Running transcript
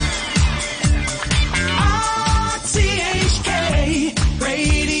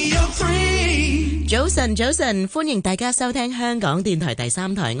晨，早晨，歡迎大家收聽香港電台第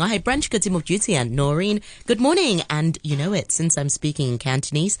三台，我係 Brunch 嘅節目主持人 Noreen. Good morning, and you know it, since I'm speaking in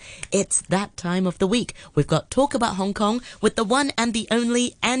Cantonese, it's that time of the week. We've got Talk About Hong Kong with the one and the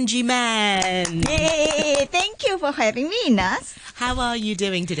only Angie Man. Yay! Thank you for having me, Nas. How are you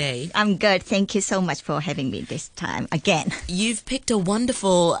doing today? I'm good. Thank you so much for having me this time again. You've picked a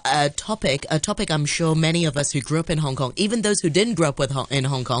wonderful topic, a topic I'm sure many of us who grew up in Hong Kong, even those who didn't grow up in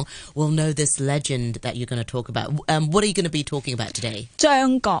Hong Kong, will know this legend that you're going to talk about. What are you going to be talking about today?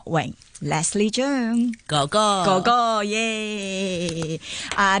 張國榮 Leslie Cheung. 哥哥. 哥哥, yay!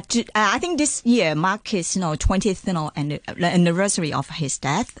 I think this year marks his 20th anniversary of his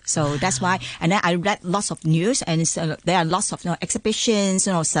death. So that's why. And then I read lots of news, and so there are lots of exhibitions,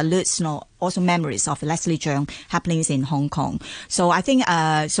 salutes, also memories of Leslie Cheung happenings in Hong Kong. So I think,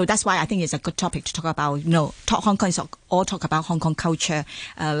 so that's why I think it's a good topic to talk about. Hong Kong is all talk about Hong Kong culture.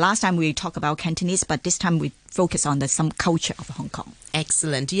 Last time we talked about Cantonese, but this time we focus on some culture of Hong Kong.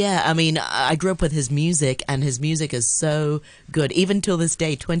 Excellent. Yeah, I mean, I grew up with his music, and his music is so good. Even till this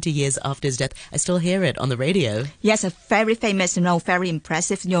day, 20 years after his death, I still hear it on the radio. Yes, a very famous, very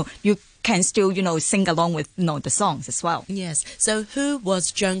impressive. You can still, sing along with, the songs as well. Yes. So who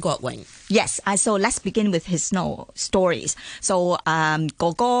was 張國榮? Yes. So let's begin with his, stories. So,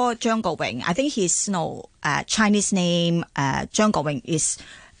 哥哥張國榮, I think his, Chinese name, 張國榮is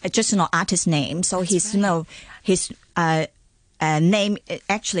just, artist name. So his, right. His, name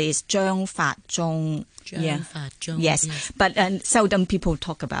actually is 張發忠. Yes. But seldom people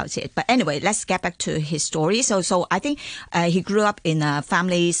talk about it. But anyway, let's get back to his story. So I think he grew up in a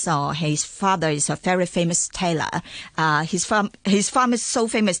family. So his father is a very famous tailor. His farm is so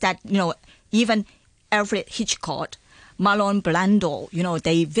famous that even Alfred Hitchcock, Marlon Brando,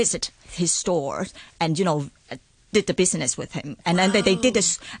 they visit his store and did the business with him, and then they did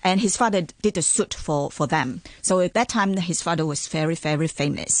this, and his father did the suit for them. So at that time, his father was very, very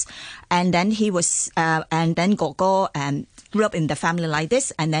famous, and then he was, and then Gogo grew up in the family like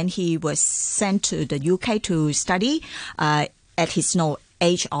this, and then he was sent to the UK to study at his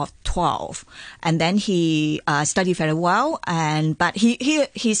age of 12, and then he studied very well, but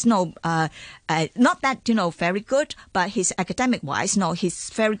he's not that very good, but his academic wise he's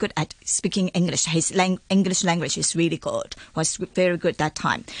very good at speaking English. His English language is really good, was very good that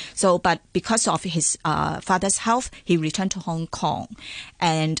time. So but because of his father's health, he returned to Hong Kong,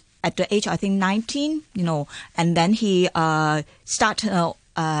 and at the age I think 19, and then he started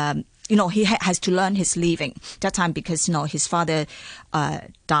he has to learn his living that time because, his father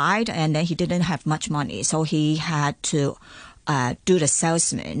died, and then he didn't have much money. So he had to do the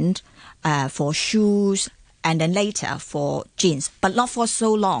salesman for shoes, and then later for jeans, but not for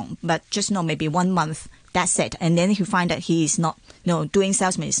so long, but just, maybe 1 month. That's it. And then he find that he is not, doing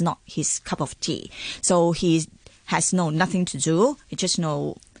salesman is not his cup of tea. So he has nothing to do. He just,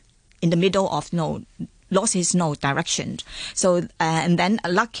 in the middle of, lost his direction. So and then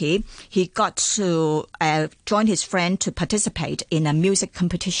lucky he got to join his friend to participate in a music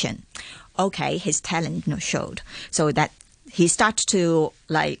competition. Okay, his talent showed. So that he started to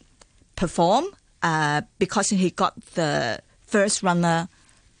perform because he got the first runner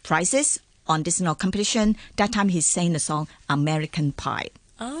prizes on this competition. That time he sang the song American Pie.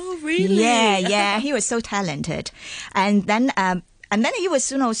 Oh, really? Yeah, he was so talented. And then he was,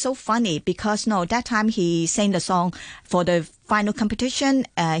 so funny because, that time he sang the song for the final competition.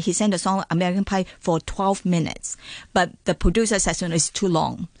 He sang the song American Pie for 12 minutes. But the producer says, it's too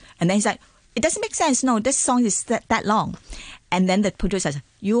long. And then he's like, it doesn't make sense. No, this song is that long. And then the producer says,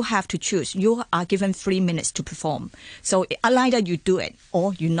 you have to choose. You are given 3 minutes to perform. So either you do it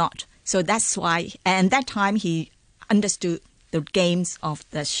or you not. So that's why. And that time he understood the games of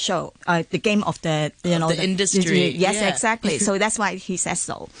the show, the game of the the industry. Yes, yeah. Exactly. So that's why he says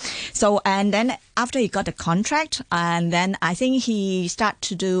so. So and then after he got the contract, and then I think he started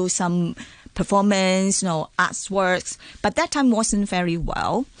to do some performance, arts works, but that time wasn't very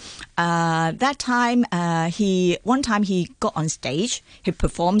well. That time one time he got on stage, he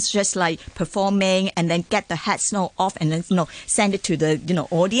performs just like performing, and then get the hats off, and then send it to the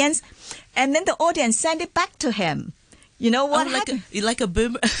audience, and then the audience send it back to him. You know what happened? Like a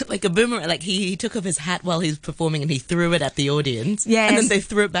boomerang. Like he took off his hat while he was performing and he threw it at the audience. Yes. And then they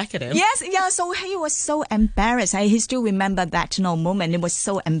threw it back at him. Yes, yeah. So he was so embarrassed. He still remember that moment. It was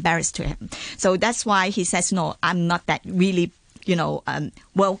so embarrassed to him. So that's why he says, no, I'm not that really,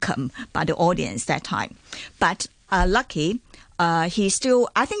 welcome by the audience that time. But lucky. He still,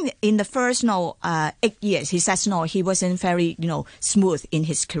 I think in the first 8 years, he says he wasn't very smooth in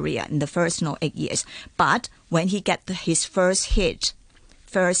his career in the first 8 years. But when he get his first hit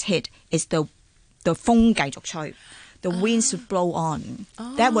is the the 風繼續吹, the winds would blow on.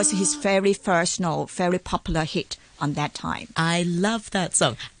 That was his very first, very popular hit on that time. I love that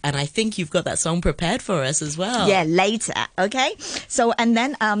song. And I think you've got that song prepared for us as well. Yeah, later. Okay. So, and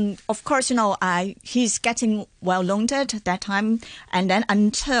then, of course, he's getting well known at that time. And then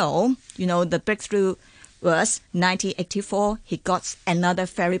until, the breakthrough was 1984, he got another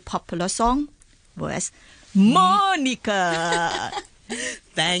very popular song was Monica.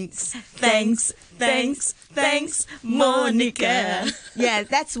 Thanks, Monica. Yeah,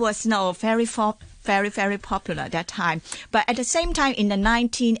 that was very, very popular at that time. But at the same time, in the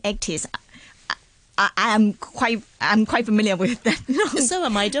 1980s, I'm quite familiar with that. So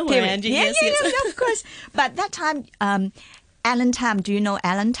am I, don't worry, Angie. Yes, of course. But that time, Alan Tam, do you know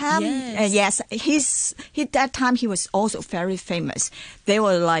Alan Tam? Yes. Yes, that time he was also very famous. They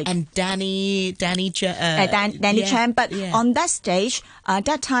were like Danny Chan. But on that stage,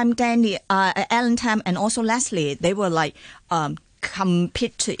 that time Alan Tam and also Leslie, they were like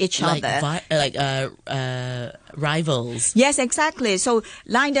compete to each other, rivals. Yes, exactly. So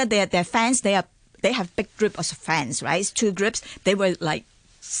neither their fans, they have big group of fans, right? Two groups. They were like.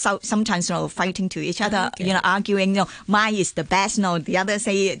 So sometimes fighting to each other, arguing, mine is the best. The other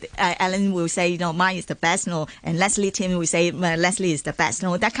say, Alan will say, mine is the best. And Leslie Tim will say, Leslie is the best.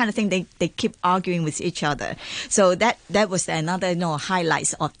 That kind of thing. They keep arguing with each other. So that was another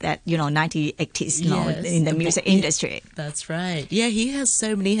highlights of that 1980s in the music industry. That's right. Yeah, he has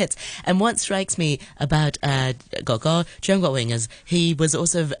so many hits. And what strikes me about Gogo Cheung is he was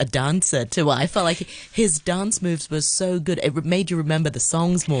also a dancer too. I felt like his dance moves were so good. It made you remember the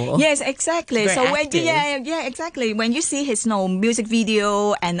songs more. Yes, exactly. Very so active. Exactly. When you see his music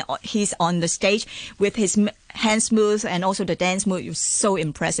video and he's on the stage with his hands move and also the dance move, it's so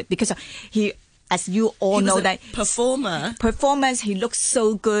impressive because he, as you all know, that performance, he looks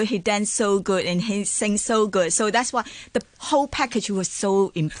so good, he dances so good, and he sings so good. So that's why the whole package was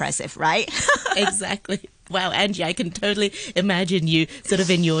so impressive, right? Exactly. Wow, Angie, I can totally imagine you sort of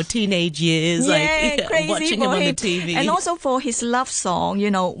in your teenage years, crazy watching him on the TV. And also for his love song,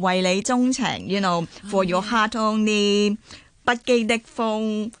 為你鍾情, for your heart only, 不羈的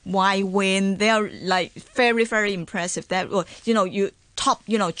風, Why Win, they are like very, very impressive. That, you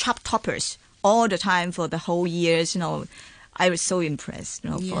chart toppers all the time for the whole years, I was so impressed,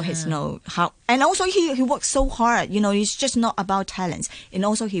 for his, how, and also he works so hard, it's just not about talents, and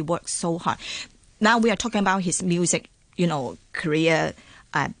also he works so hard. Now we are talking about his music, career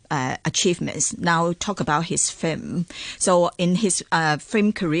achievements. Now talk about his film. So in his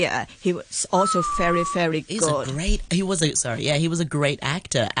film career, he was also very, very good. He was a great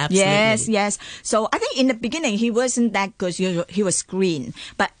actor. Absolutely. Yes. So I think in the beginning he wasn't that good. He was green,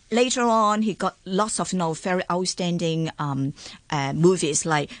 but later on he got lots of very outstanding movies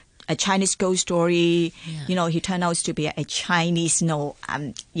like A Chinese Ghost Story. He turned out to be a Chinese,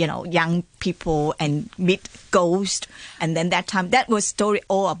 young people and meet ghost. And then that was story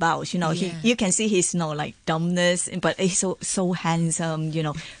all about, you can see his, dumbness, but he's so handsome,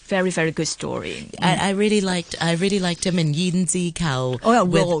 very, very good story. I really liked him in Yin Zi Kao.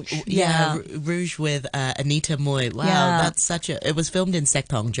 Rouge with Anita Mui. Wow, that's it was filmed in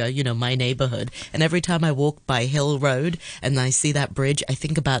Sektongzhou, my neighborhood. And every time I walk by Hill Road and I see that bridge, I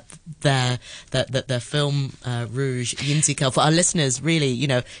think about the film Rouge, Yin Zi Kao. For our listeners, really,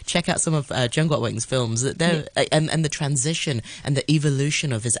 check out some of Cheung Guowing's films. And the transition and the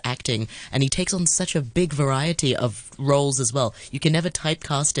evolution of his acting. And he takes on such a big variety of roles as well. You can never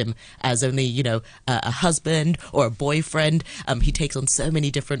typecast him as only, a husband or a boyfriend. He takes on so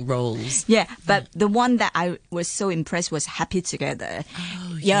many different roles. Yeah, but the one that I was so impressed was Happy Together.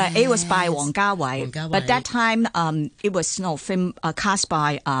 Oh, yeah, it was by Wang Jiawei. But that time, it was film cast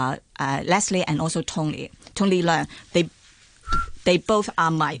by Leslie and also Tony Leung. They both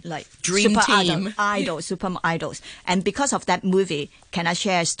are my dream super team super idols. And because of that movie, can I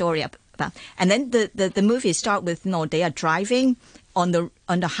share a story about? And then the movie start with they are driving on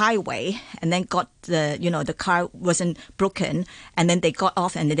the highway, and then got the car wasn't broken, and then they got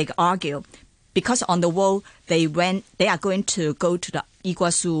off and then they argue because on the road they are going to go to the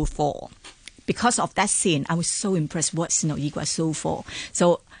Iguazu Fall. Because of that scene, I was so impressed. What's Iguazu Fall?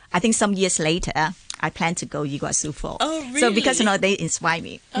 So I think some years later, I plan to go Iguazu Fall. Oh, really? So because they inspire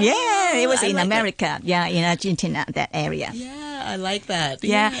me. Oh, it was in like America. That. Yeah, in Argentina, that area. Yeah, I like that.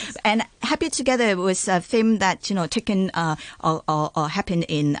 Yeah, yes. And Happy Together was a film that taken or happened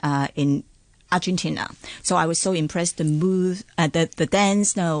in Argentina. So I was so impressed. The move, the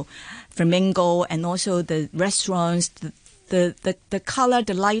dance, flamenco, and also the restaurants. the color,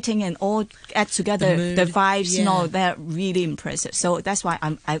 the lighting, and all add together, the vibes, they're really impressive. So that's why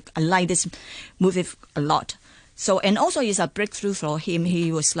I like this movie a lot. So, and also it's a breakthrough for him.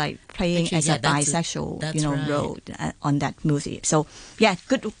 He was like playing as a bisexual, role on that movie. So, yeah,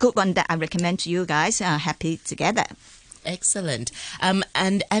 good one that I recommend to you guys. Happy together. Excellent.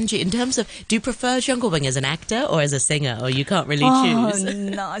 And Angie, in terms of, do you prefer Cheung Kor-wing as an actor or as a singer, or you can't really choose?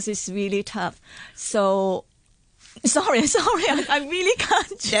 No, it's really tough. So, sorry, I really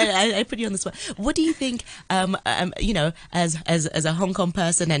can't. I put you on the spot. What do you think? As a Hong Kong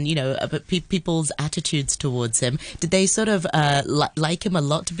person, and people's attitudes towards him, did they sort of like him a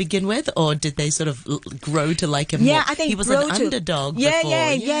lot to begin with, or did they sort of grow to like him more? I think he was an underdog.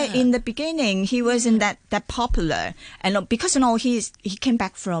 Yeah. In the beginning, he wasn't that popular, and because he came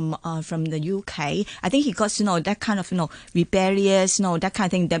back from the UK. I think he got that kind of rebellious, that kind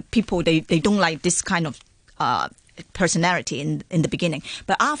of thing that people they don't like this kind of personality in the beginning,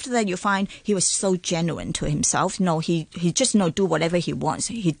 but after that you find he was so genuine to himself. He just do whatever he wants.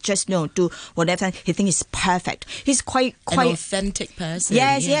 He just do whatever he thinks is perfect. He's quite an authentic person.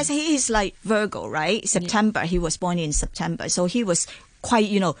 Yes, he is like Virgo, right? September, he was born in September, so he was quite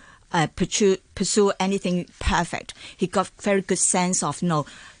pursue anything perfect. He got very good sense of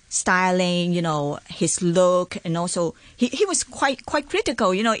styling, his look, and also he was quite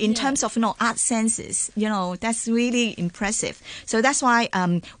critical, in terms of art senses. That's really impressive. So that's why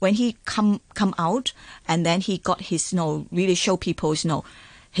when he come out, and then he got his really show people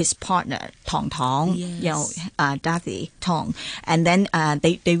his partner Tong, Daffy Tong, and then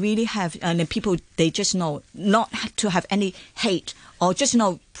they really have, and the people, they just not to have any hate, or just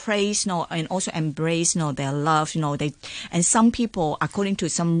praise, and also embrace their love. And some people, according to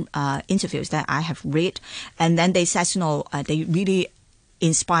some interviews that I have read, and then they said they really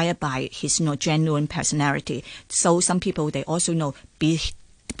inspired by his genuine personality. So some people, they also be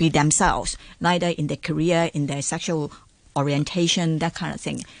themselves, neither in their career, in their sexual orientation, that kind of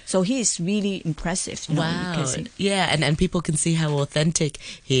thing. So he is really impressive. Wow. And people can see how authentic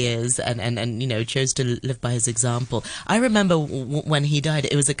he is, and chose to live by his example. I remember when he died,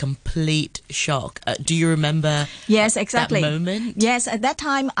 it was a complete shock. Do you remember? Yes, exactly. That moment? Yes, at that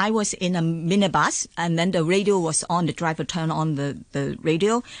time I was in a minibus, and then the radio was on. The driver turned on the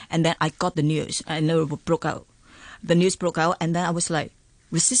radio, and then I got the news, and it broke out. The news broke out, and then I was like,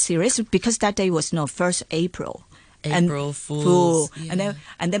 was this serious? Because that day was 1st April. April Fools. Yeah.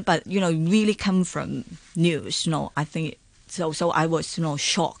 And then, but really come from news. I think so. So I was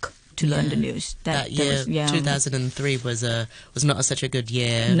shocked to learn the news. That year, 2003 was not such a good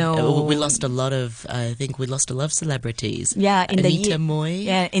year. No, we lost a lot of. I think we lost a lot of celebrities. Yeah, in Anita Moy.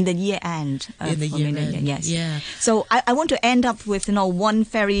 Yeah, in the year end. In the year end. Yes. Yeah. So I want to end up with one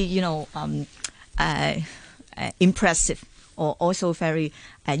very impressive. Or also very,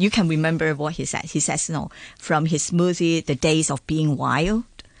 you can remember what he said. He says, from his movie The Days of Being Wild,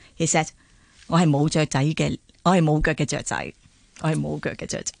 he said, 我係冇腳仔嘅，我係冇腳嘅雀仔，我係冇腳嘅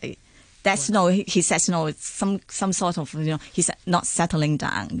雀仔。That's he says some sort of he's not settling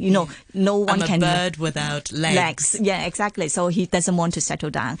down. No one I'm a bird without legs. Yeah, exactly. So he doesn't want to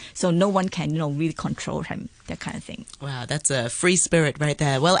settle down. So no one can really control him. That kind of thing. Wow, that's a free spirit right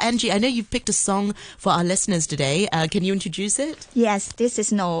there. Well, Angie, I know you've picked a song for our listeners today. Can you introduce it? Yes, this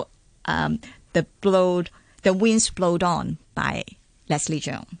is The Winds Blowed On by Leslie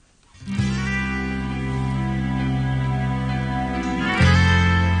Cheung.